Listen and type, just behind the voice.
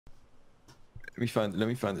Let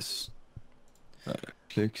me find this.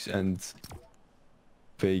 Clix and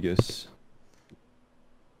Vegas.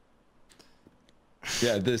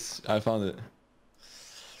 Yeah, this. I found it.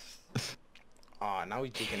 Ah, now we're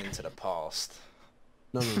digging into the past.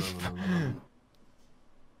 No.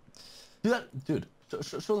 Do that, dude.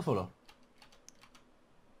 Show the photo.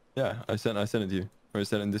 Yeah, I sent it to you. Or I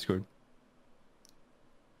sent it in Discord.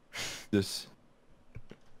 This.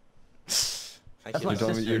 Thank That's you. my You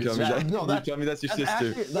told me that's your sister.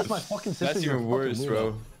 Actually, that's my fucking sister. That's You're even a worse, fucking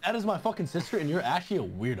bro. That is my fucking sister, and you're actually a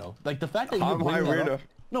weirdo. Like the fact that How you're am I bringing that weirdo? up.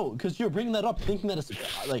 No, because you're bringing that up, thinking that it's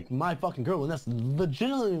like my fucking girl, and that's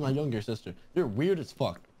legitimately my younger sister. You're weird as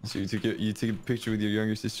fuck. So you took a picture with your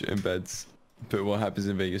younger sister in bed, but what happens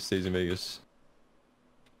in Vegas stays in Vegas.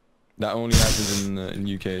 That only happens in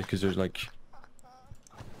UK because there's like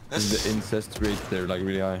the incest rate there like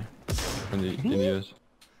really high in the US.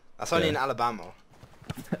 That's only in Alabama.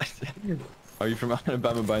 Are you from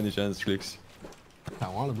Alabama by any chance, Clix? I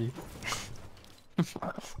wanna be.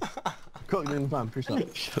 Cook, give me time. Appreciate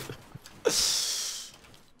it.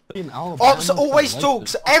 Ops always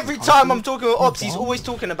talks. Every time I'm talking with Ops, he's always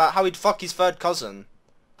talking about how he'd fuck his third cousin.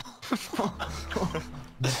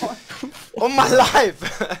 On my life.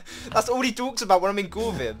 That's all he talks about when I'm in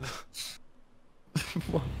call with him.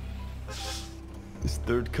 His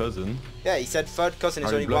third cousin? Yeah, he said third cousin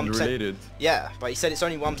is Are only you blood 1%. related? Yeah, but he said it's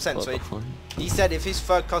only 1%. So he said if his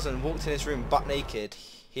third cousin walked in his room butt naked,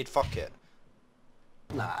 he'd fuck it.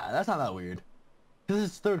 Nah, that's not that weird. Because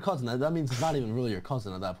it's third cousin. That means it's not even really your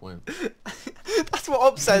cousin at that point. That's what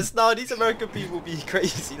Ops says. Nah, these American people be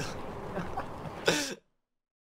crazy.